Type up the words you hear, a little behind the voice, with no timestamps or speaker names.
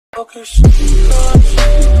Today,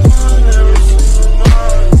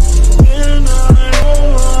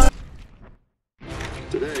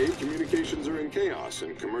 communications are in chaos,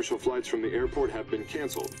 and commercial flights from the airport have been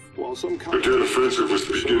canceled. While some The dead offensive was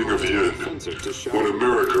the beginning of the end, when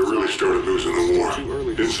America really started losing the war.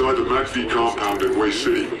 Inside the MACV compound in Way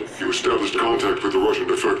City, you established contact with the Russian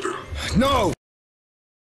defector. No!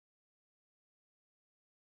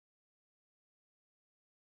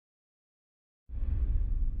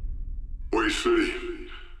 Way City.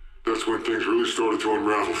 That's when things really started to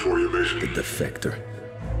unravel for you, Mason. The defector.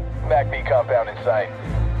 MACV compound in sight.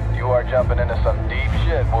 You are jumping into some deep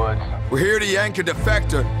shit, Woods. We're here to yank a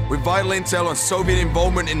defector with vital intel on Soviet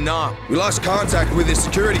involvement in Nam. We lost contact with his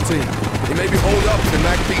security team. He may be holed up in the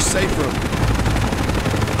MACV safe room.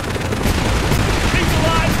 He's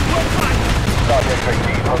alive! We'll fight! Contact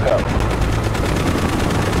 13, hook up.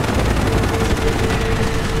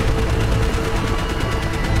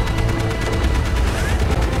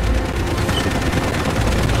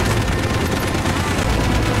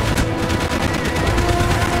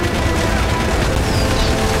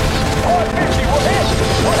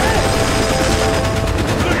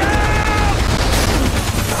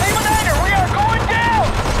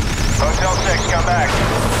 Come back.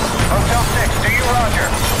 Hotel 6, do you roger?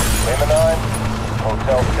 Lima 9,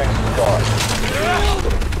 Hotel 6 is gone.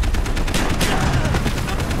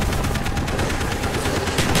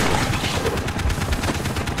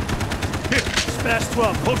 Here, Smash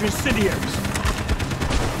 12, hold your incendiaries.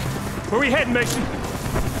 Where we heading, Mason?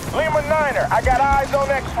 Lima 9er, I got eyes on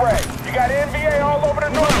X-ray. You got NVA all over the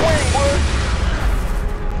north wing, Woods.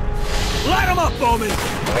 Light them up, Bowman!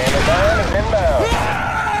 Lima 9 is inbound.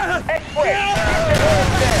 X-ray!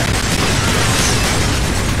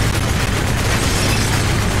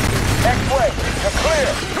 X-ray, you're clear!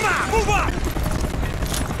 Come on, move up!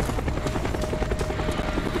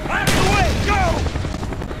 Out of the way, go!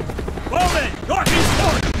 Bowman, northeast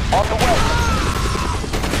corner! On the way!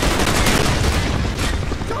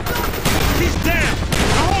 He's down!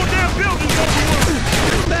 The whole damn building's overrun!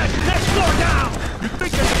 Next floor down! You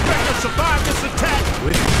think the defector survived this attack?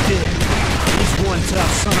 Well, he did. He's one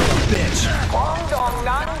tough son of a bitch. Guangdong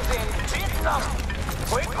Nanjing Vietnam.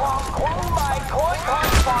 Quế Quang Quang Bài Khối Thai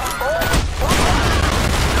Toàn Bộ.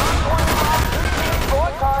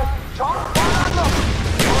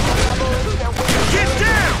 Get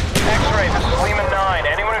down! X-ray, this is Lima 9.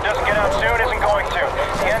 Anyone who doesn't get out soon isn't going to.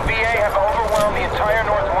 The NVA have overwhelmed the entire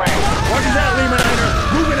north wing. What is that, Lima 9er?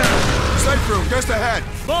 Moving out! Safe room, just ahead.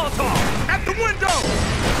 Molotov! At the window!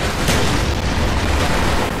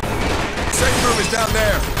 Safe room is down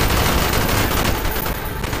there.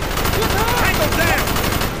 Tango down!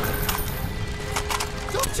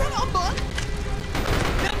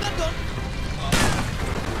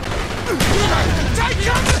 Take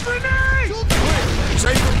cover, grenade!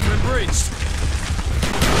 Safe room's been breached.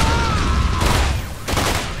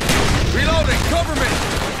 Reloading, cover me!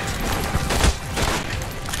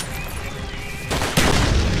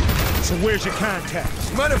 So where's your contact?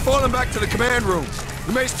 You might have fallen back to the command room.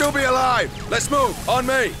 You may still be alive. Let's move. On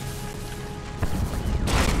me.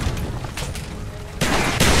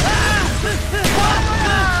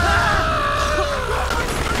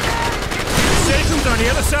 Satan's on the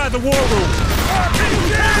other side of the war room.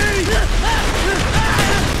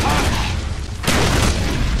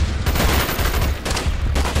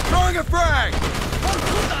 Throwing a frag!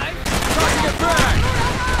 Throwing a frag!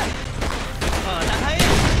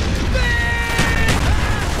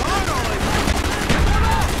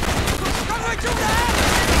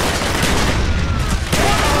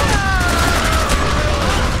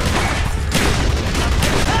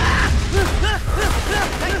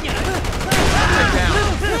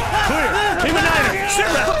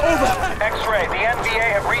 X-ray, the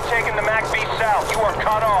NVA have retaken the MACV South. You are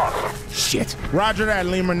cut off. Shit. Roger that,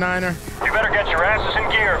 Lima 9er. You better get your asses in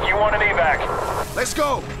gear if you want an evac. Let's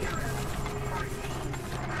go!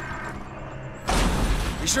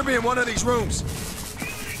 He should be in one of these rooms.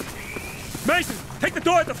 Mason, take the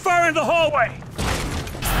door at the far end of the hallway.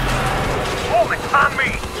 Hold it, on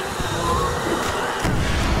me.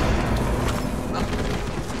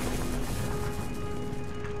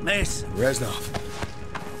 Mason. Reznov.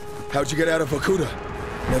 How'd you get out of Vorkuta?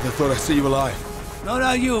 Never thought I'd see you alive. Not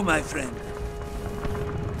are you, my friend.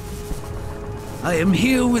 I am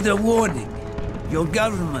here with a warning. Your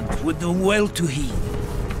government would do well to heed.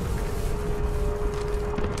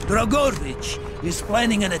 Dragovich is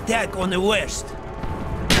planning an attack on the west.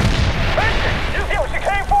 Mason, you see what you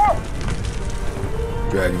came for?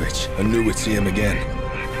 Dragovich, I knew we'd see him again.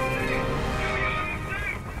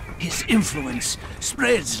 His influence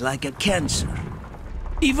spreads like a cancer.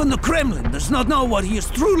 Even the Kremlin does not know what he is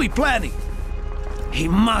truly planning. He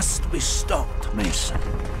must be stopped, Mason.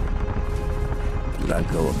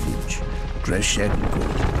 Dragovich,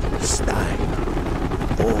 Greshenko, Stein,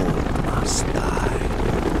 all must die.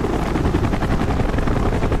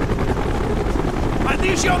 Are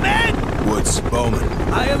these your men? Woods, Bowman.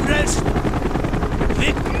 I am rested.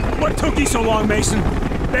 Viktor. What took you so long, Mason?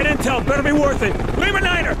 That intel better be worth it. Leave a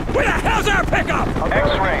niner! Where the hell's our pickup?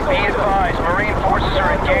 X-ray, be advised. Marine forces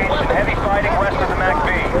are engaged in heavy fighting west of the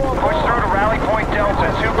MACV. Push through to Rally Point Delta,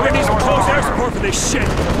 2 We're gonna need some close air north. support for this shit.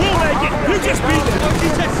 We'll make it. You just beat them. OG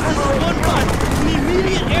Texas, this is 1-5. We need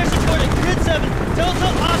immediate air support at Grid 7. Delta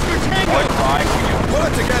Oscar Tango. 1-5, will you? Pull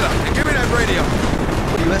it together and give me that radio.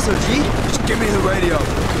 What are you, SOG? Just give me the radio.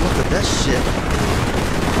 Look at that shit.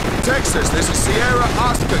 Texas, this is Sierra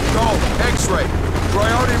Oscar Golf X-ray.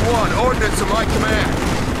 Priority 1, ordnance to my command.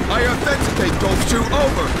 I authenticate Golf 2,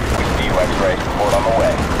 over. We see you, X-ray. Report on the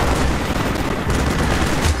way.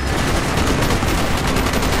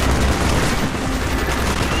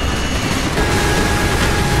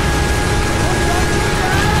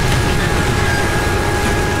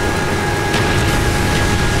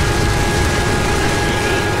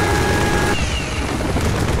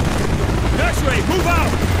 X-ray, move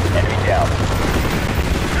out! Enemy down.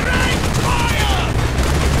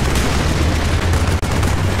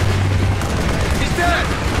 He's dead!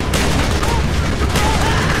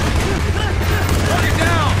 Target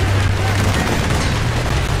down!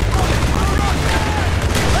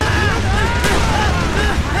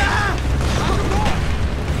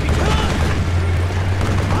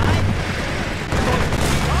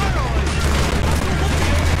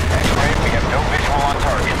 X-ray, we have no visual on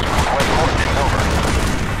targets. Request coordinates, over.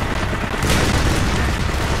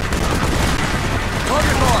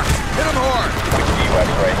 Target marked! Hit him hard! We see you,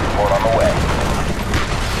 X-ray. Report on the way.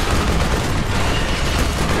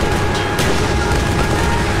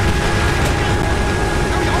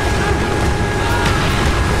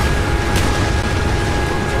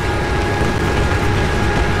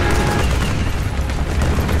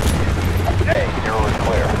 Hey, 0 is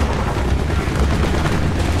clear.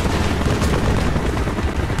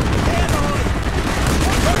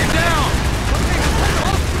 Target down!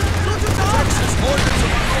 Texas, ordnance to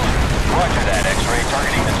my north. Roger that, X-ray.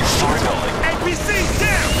 Targeting the 2-story building. APC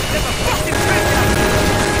down! There's a fucking tank out!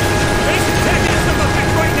 Mason, take it some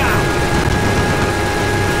effect right now!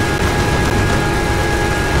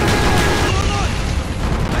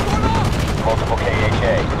 Multiple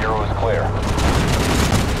KHA. 0 is clear.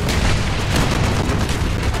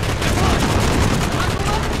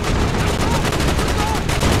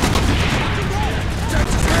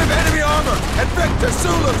 Texas, we have enemy armor at Victor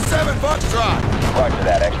Zulu 7 Foxtrot. Roger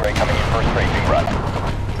that, X-ray. Coming in first briefing run.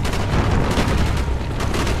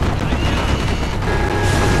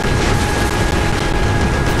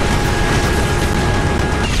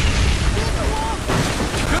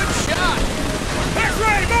 Good shot!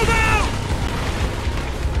 X-ray, move out!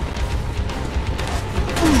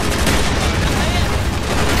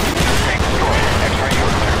 Tank destroyed. X-ray, you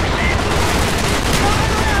are clear to proceed.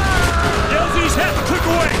 The LZ's half a click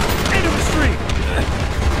away! Into the street!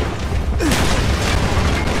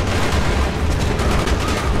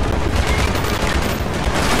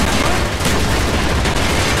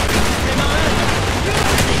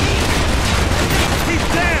 He's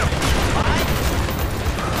down!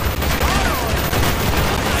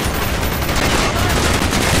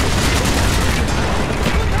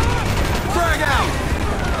 Frag out!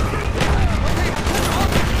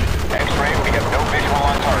 X-ray, we have no visual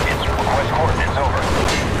on targets. Request coordinates, over.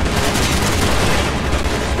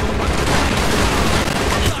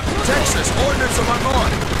 Texas, ordnance to my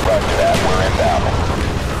north. Roger that, we're inbound.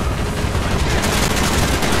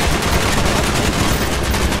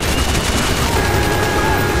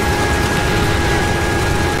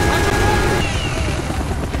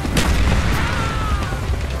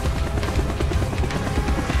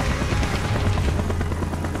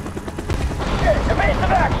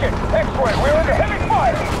 Evasive action! X-ray, we're under heavy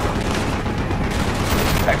fire!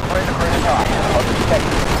 X-ray, the grid is hot. Other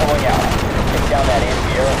detectives are pulling out. Take down that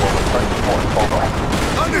Aspyr and we'll return support. Over.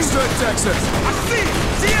 Understood, Texas. I see it!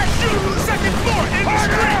 CSU, second floor, in the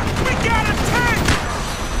street! We got a tank!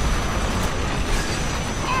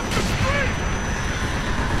 Off the street!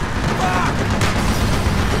 Fuck!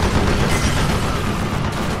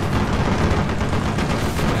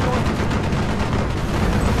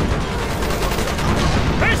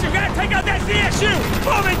 Mason, we gotta take out that CSU!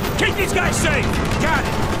 Bowman, keep these guys safe! Got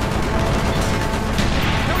it!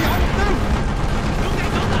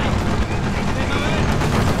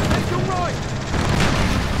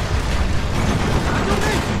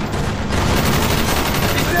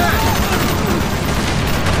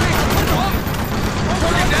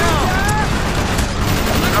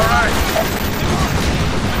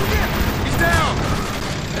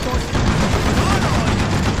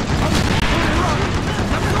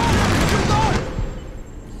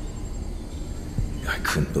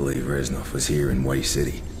 believe Reznov was here in Way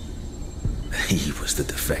City. He was the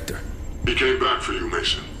defector. He came back for you,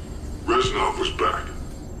 Mason. Reznov was back.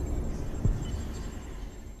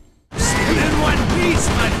 Still in one piece,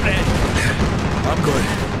 my friend. I'm good.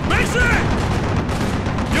 Mason!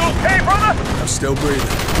 You okay, brother? I'm still breathing.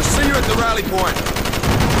 We'll see you at the rally point.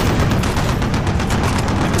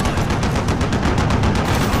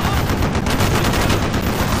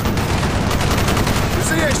 The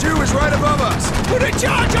CSU is right above us. Put a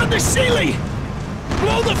charge on the ceiling!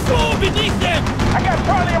 Blow the floor beneath them! I got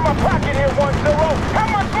Charlie in my pocket here, 1-0. How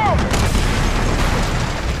much longer?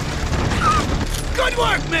 Good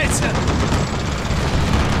work, Mason!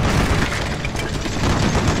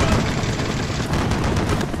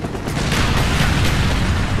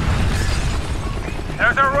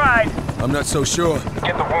 There's a ride. I'm not so sure.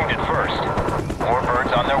 Get the wounded first. More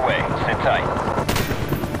birds on their way. Sit tight.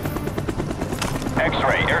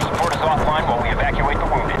 X-ray, air support is offline while we evacuate the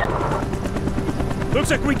wounded.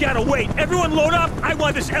 Looks like we gotta wait. Everyone load up. I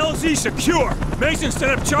want this LZ secure. Mason set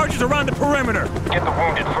up charges around the perimeter. Get the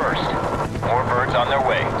wounded first. More birds on their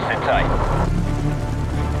way. Sit tight.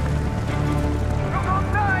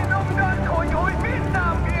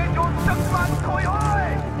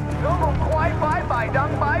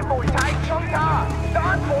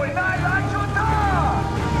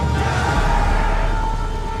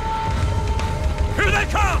 Here they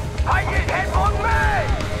come!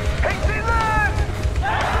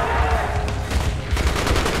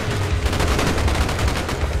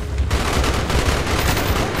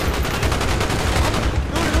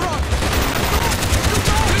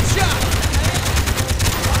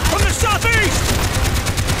 From the southeast!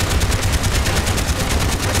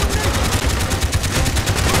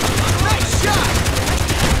 Nice shot!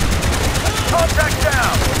 Contact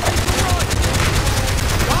down.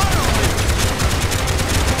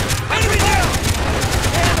 Enemy down!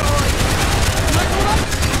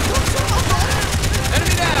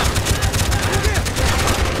 Enemy down!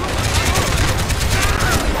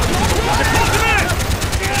 Close them in!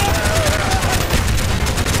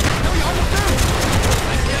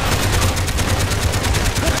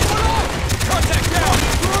 Contact down!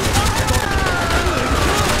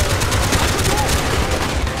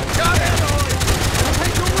 Got it!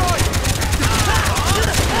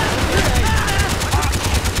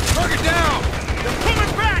 Target down!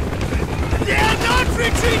 Coming back! They are not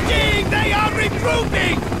retreating! They are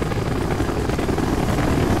regrouping!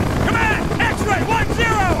 Come on! X-ray 1-0!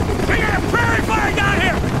 We got a prairie fire down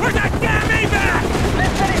here! Where's that damn evac?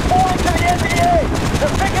 This city's falling to the NBA.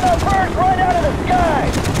 They're picking up birds right out of the sky.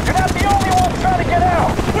 You're not the only ones trying to get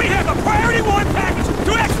out. We have a priority 1 package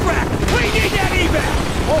to extract! We need that evac!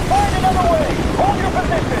 We'll find another way. Hold your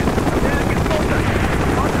position.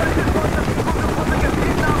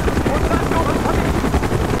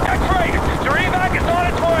 X-ray, your evac is on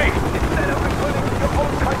its way. Instead of putting your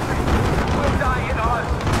whole country, will die in us.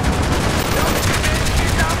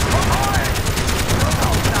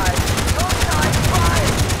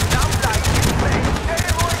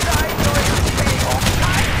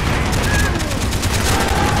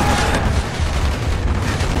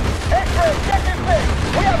 X-ray, check your thing.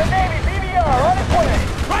 We have a Navy BBR on its way.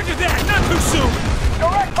 Roger that! Not too soon!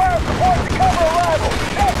 Direct fire support to cover arrival.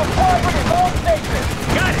 Now supply with his own station.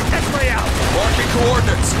 Got it! X-ray out! Marking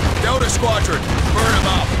coordinates. Delta Squadron. Burn them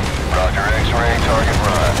up. Roger, X-ray, target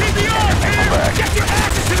run. TBR, team! Get your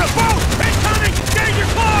asses to the boat! Incoming! Danger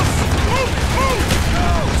close! Move! Move!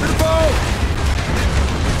 To the boat!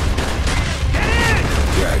 Get in!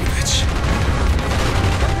 Dragovich.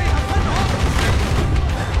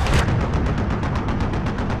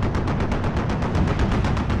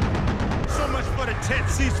 So much for the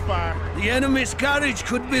tense ceasefire. The enemy's courage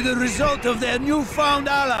could be the result of their newfound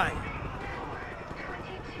ally.